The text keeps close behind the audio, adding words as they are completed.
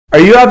Are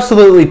you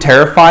absolutely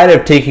terrified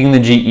of taking the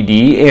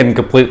GED and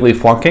completely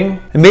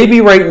flunking? And maybe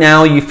right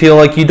now you feel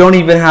like you don't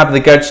even have the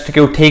guts to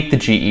go take the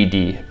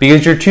GED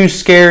because you're too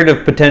scared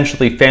of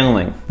potentially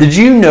failing. Did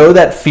you know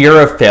that fear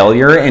of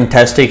failure and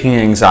test-taking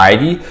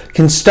anxiety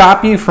can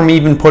stop you from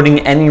even putting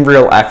any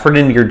real effort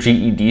into your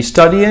GED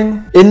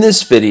studying? In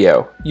this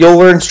video, you'll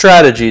learn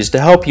strategies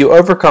to help you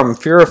overcome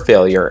fear of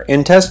failure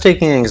and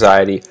test-taking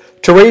anxiety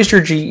to raise your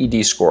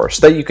GED score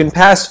so that you can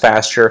pass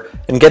faster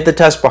and get the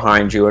test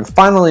behind you and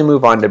finally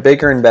move on to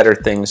bigger and better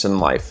things in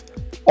life.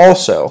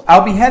 Also,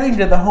 I'll be heading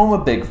to the home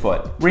of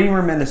Bigfoot,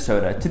 Reamer,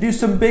 Minnesota, to do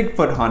some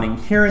Bigfoot hunting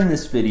here in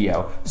this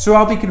video, so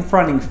I'll be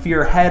confronting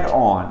fear head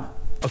on.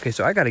 Okay,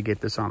 so I gotta get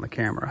this on the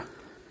camera.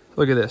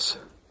 Look at this.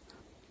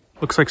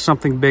 Looks like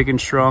something big and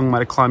strong might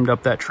have climbed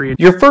up that tree.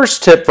 Your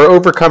first tip for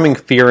overcoming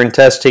fear and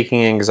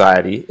test-taking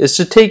anxiety is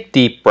to take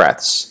deep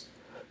breaths.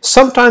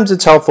 Sometimes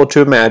it's helpful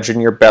to imagine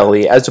your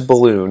belly as a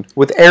balloon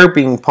with air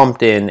being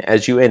pumped in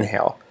as you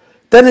inhale.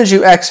 Then as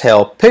you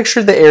exhale,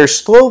 picture the air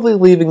slowly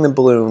leaving the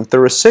balloon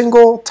through a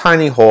single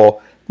tiny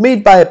hole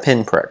made by a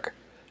pinprick.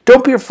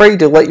 Don't be afraid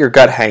to let your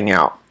gut hang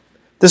out.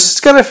 This is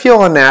going to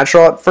feel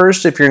unnatural at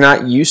first if you're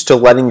not used to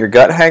letting your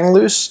gut hang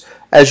loose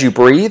as you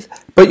breathe,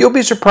 but you'll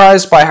be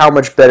surprised by how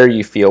much better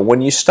you feel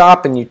when you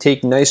stop and you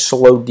take nice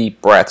slow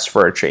deep breaths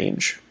for a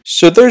change.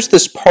 So there's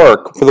this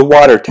park with a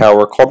water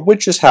tower called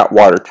Witch's Hat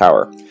Water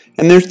Tower,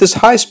 and there's this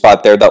high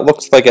spot there that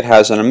looks like it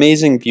has an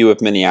amazing view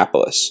of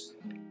Minneapolis.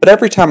 But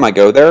every time I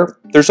go there,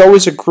 there's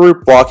always a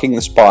group blocking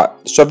the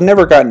spot, so I've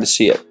never gotten to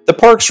see it. The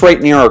park's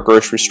right near our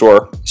grocery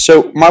store,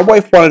 so my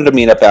wife wanted to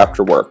meet up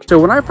after work. So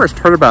when I first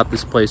heard about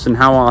this place and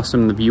how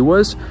awesome the view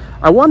was,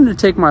 I wanted to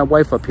take my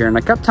wife up here, and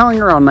I kept telling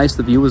her how nice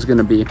the view was going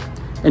to be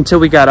until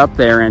we got up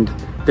there and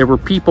there were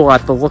people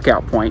at the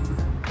lookout point.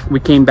 We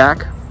came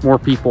back, more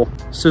people.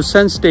 So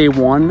since day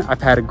one,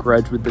 I've had a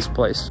grudge with this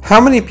place. How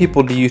many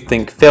people do you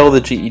think fail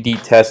the GED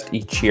test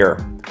each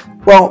year?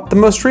 Well, the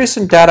most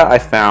recent data I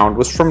found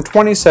was from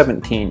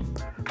 2017,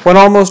 when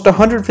almost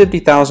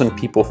 150,000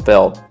 people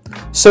failed.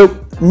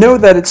 So know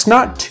that it's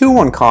not too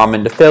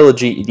uncommon to fail a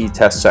GED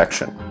test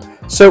section.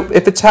 So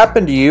if it's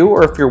happened to you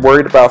or if you're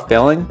worried about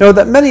failing, know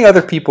that many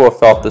other people have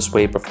felt this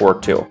way before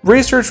too.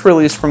 Research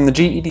released from the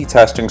GED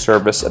testing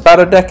service about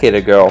a decade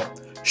ago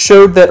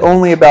showed that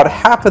only about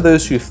half of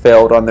those who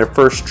failed on their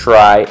first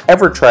try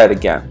ever tried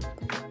again.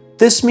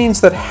 This means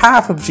that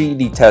half of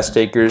GED test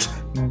takers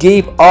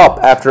gave up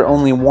after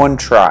only one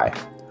try.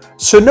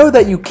 So know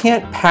that you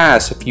can't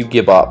pass if you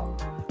give up.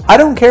 I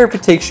don't care if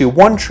it takes you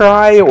 1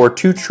 try or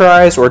 2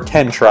 tries or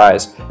 10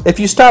 tries. If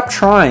you stop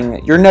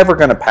trying, you're never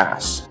going to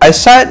pass. I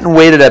sat and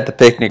waited at the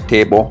picnic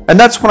table, and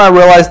that's when I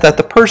realized that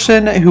the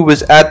person who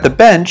was at the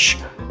bench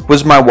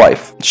was my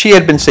wife. She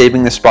had been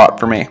saving the spot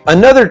for me.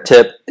 Another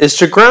tip is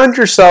to ground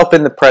yourself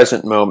in the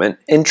present moment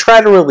and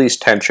try to release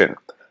tension.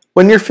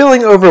 When you're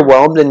feeling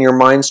overwhelmed and your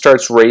mind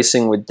starts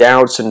racing with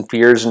doubts and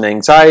fears and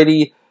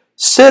anxiety,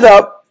 sit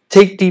up,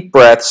 take deep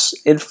breaths,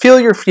 and feel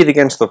your feet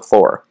against the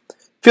floor.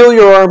 Feel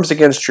your arms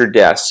against your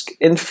desk,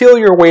 and feel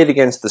your weight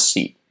against the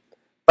seat.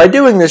 By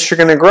doing this, you're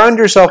going to ground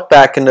yourself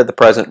back into the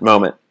present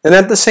moment. And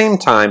at the same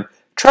time,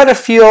 try to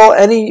feel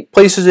any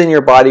places in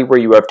your body where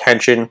you have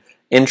tension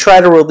and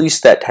try to release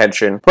that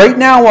tension. Right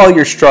now, while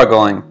you're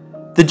struggling,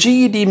 the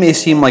GED may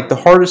seem like the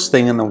hardest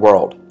thing in the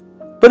world.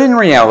 But in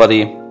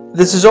reality,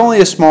 this is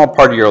only a small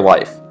part of your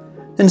life.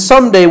 And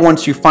someday,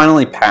 once you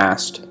finally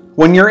passed,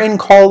 when you're in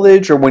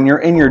college or when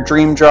you're in your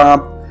dream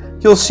job,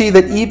 you'll see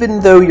that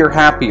even though you're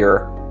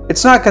happier,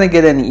 it's not going to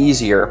get any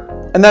easier,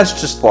 and that's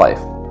just life.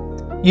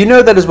 You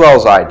know that as well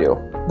as I do.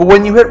 But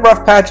when you hit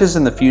rough patches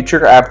in the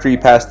future after you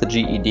pass the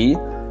GED,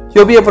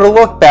 you'll be able to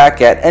look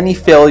back at any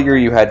failure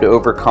you had to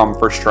overcome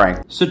for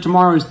strength. So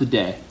tomorrow is the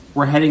day.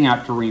 We're heading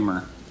out to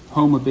Reamer,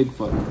 home of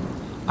Bigfoot.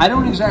 I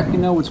don't exactly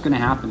know what's going to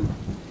happen.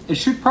 It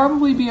should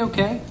probably be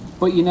okay,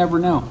 but you never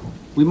know.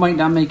 We might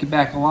not make it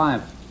back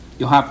alive.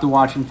 You'll have to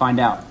watch and find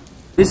out.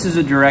 This is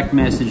a direct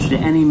message to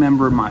any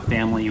member of my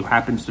family who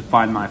happens to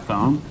find my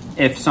phone.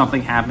 If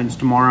something happens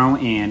tomorrow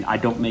and I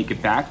don't make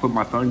it back, but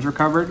my phone's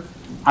recovered,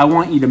 I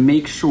want you to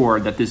make sure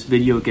that this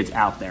video gets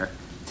out there.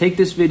 Take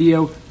this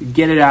video,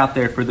 get it out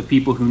there for the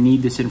people who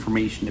need this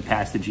information to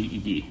pass the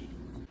GED.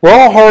 We're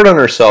all hard on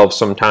ourselves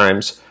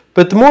sometimes,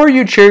 but the more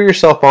you cheer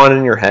yourself on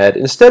in your head,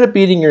 instead of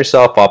beating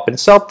yourself up and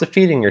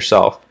self-defeating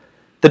yourself,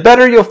 the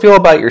better you'll feel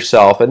about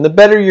yourself and the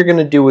better you're going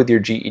to do with your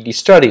GED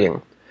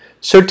studying.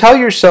 So tell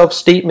yourself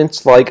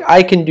statements like,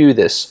 I can do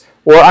this,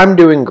 or I'm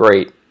doing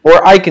great,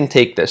 or I can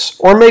take this,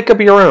 or make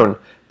up your own.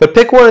 But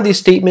pick one of these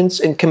statements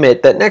and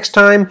commit that next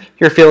time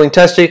you're feeling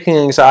test-taking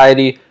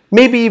anxiety,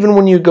 maybe even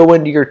when you go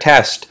into your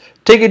test,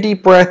 take a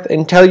deep breath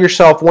and tell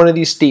yourself one of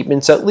these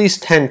statements at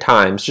least 10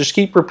 times. Just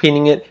keep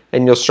repeating it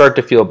and you'll start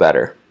to feel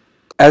better.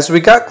 As we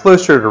got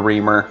closer to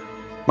Reamer,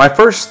 my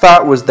first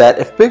thought was that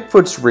if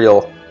Bigfoot's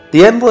real,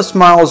 the endless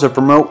miles of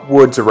remote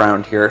woods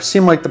around here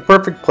seem like the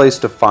perfect place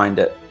to find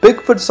it.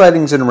 Bigfoot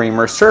sightings in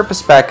Reamer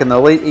surfaced back in the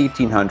late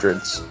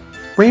 1800s.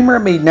 Reamer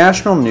made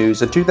national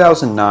news in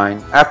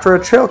 2009 after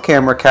a trail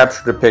camera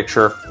captured a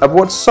picture of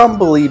what some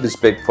believe is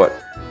Bigfoot.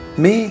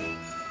 Me,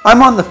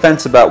 I'm on the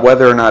fence about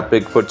whether or not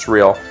Bigfoot's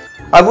real.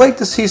 I'd like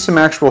to see some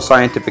actual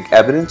scientific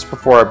evidence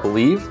before I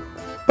believe,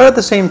 but at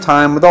the same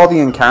time, with all the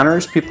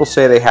encounters people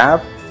say they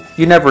have,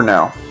 you never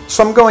know.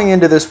 So I'm going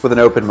into this with an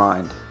open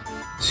mind.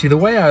 See, the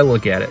way I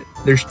look at it,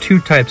 there's two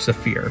types of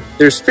fear.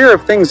 There's fear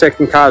of things that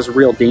can cause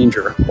real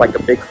danger, like a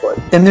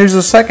Bigfoot. And there's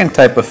a second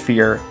type of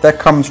fear that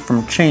comes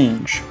from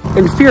change.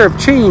 And fear of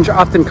change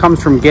often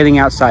comes from getting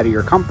outside of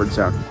your comfort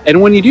zone.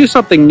 And when you do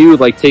something new,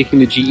 like taking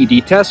the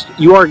GED test,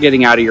 you are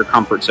getting out of your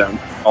comfort zone.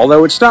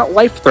 Although it's not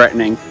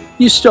life-threatening,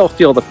 you still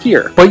feel the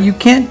fear. But you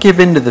can't give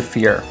in to the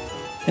fear.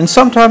 And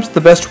sometimes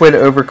the best way to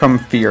overcome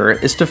fear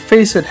is to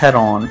face it head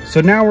on.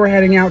 So now we're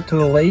heading out to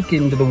the lake,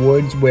 into the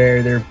woods,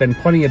 where there have been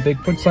plenty of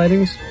Bigfoot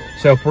sightings.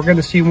 So if we're going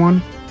to see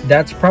one,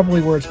 that's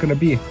probably where it's going to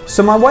be.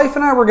 So my wife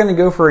and I were going to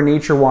go for a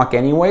nature walk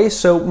anyway,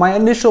 so my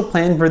initial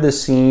plan for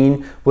this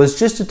scene was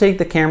just to take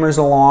the cameras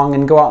along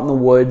and go out in the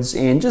woods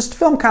and just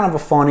film kind of a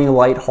funny,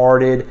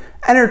 lighthearted,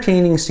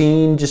 entertaining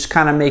scene, just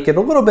kind of make it a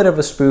little bit of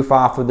a spoof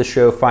off of the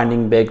show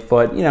Finding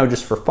Bigfoot, you know,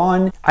 just for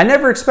fun. I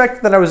never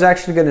expected that I was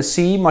actually going to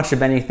see much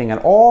of anything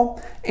at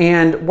all,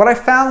 and what I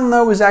found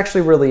though is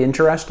actually really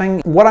interesting.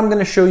 What I'm going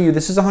to show you,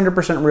 this is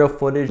 100% real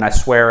footage, and I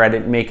swear I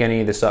didn't make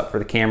any of this up for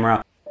the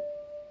camera.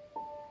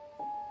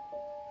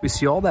 We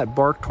see all that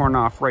bark torn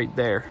off right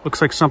there.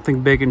 Looks like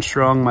something big and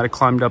strong might have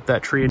climbed up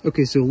that tree.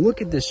 Okay, so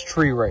look at this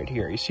tree right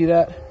here. You see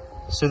that?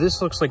 So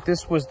this looks like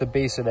this was the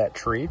base of that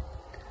tree.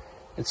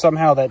 And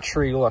somehow that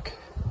tree, look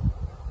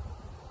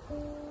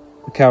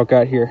how it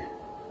got here.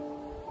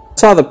 I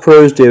saw the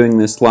pros doing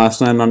this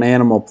last night on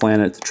Animal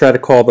Planet to try to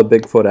call the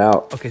Bigfoot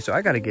out. Okay, so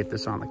I gotta get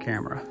this on the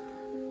camera.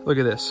 Look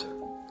at this.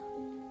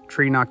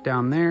 Tree knocked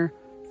down there,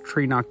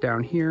 tree knocked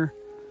down here.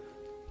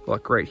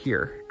 Look right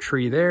here,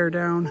 tree there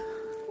down.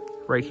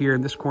 Right here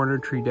in this corner,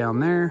 tree down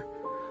there.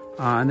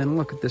 And then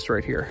look at this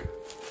right here.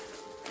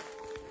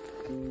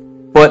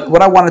 But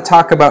what I want to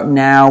talk about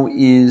now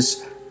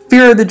is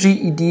fear of the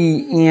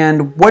GED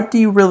and what do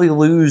you really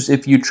lose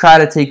if you try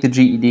to take the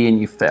GED and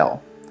you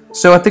fail.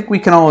 So I think we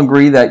can all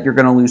agree that you're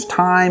going to lose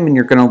time and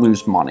you're going to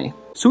lose money.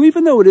 So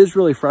even though it is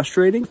really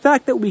frustrating, the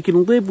fact that we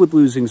can live with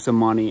losing some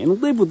money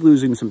and live with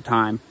losing some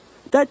time,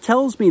 that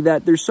tells me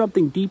that there's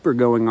something deeper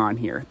going on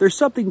here. There's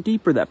something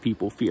deeper that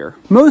people fear.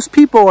 Most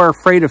people are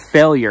afraid of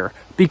failure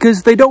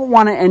because they don't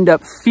want to end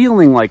up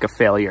feeling like a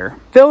failure.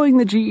 Failing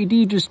the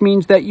GED just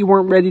means that you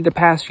weren't ready to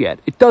pass yet.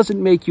 It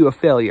doesn't make you a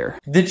failure.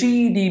 The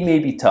GED may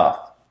be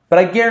tough, but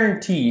I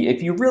guarantee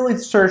if you really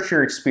search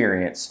your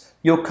experience,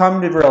 you'll come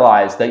to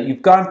realize that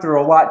you've gone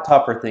through a lot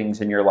tougher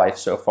things in your life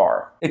so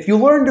far. If you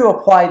learn to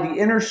apply the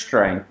inner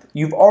strength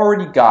you've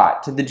already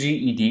got to the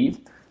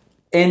GED,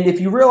 and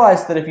if you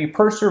realize that if you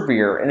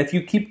persevere, and if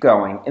you keep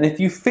going, and if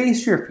you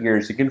face your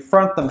fears and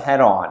confront them head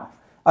on,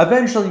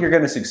 eventually you're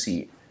going to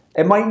succeed.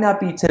 It might not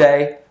be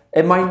today,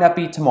 it might not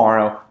be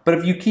tomorrow, but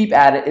if you keep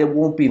at it, it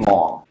won't be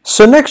long.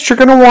 So next you're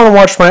going to want to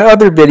watch my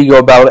other video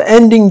about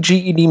ending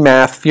GED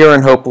math, fear,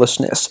 and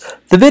hopelessness.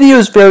 The video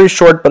is very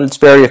short, but it's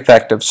very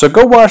effective, so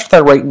go watch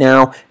that right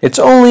now. It's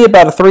only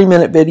about a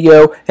 3-minute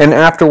video, and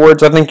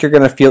afterwards I think you're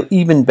going to feel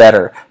even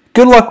better.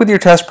 Good luck with your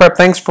test prep.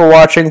 Thanks for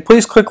watching.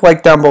 Please click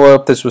like down below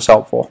if this was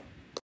helpful.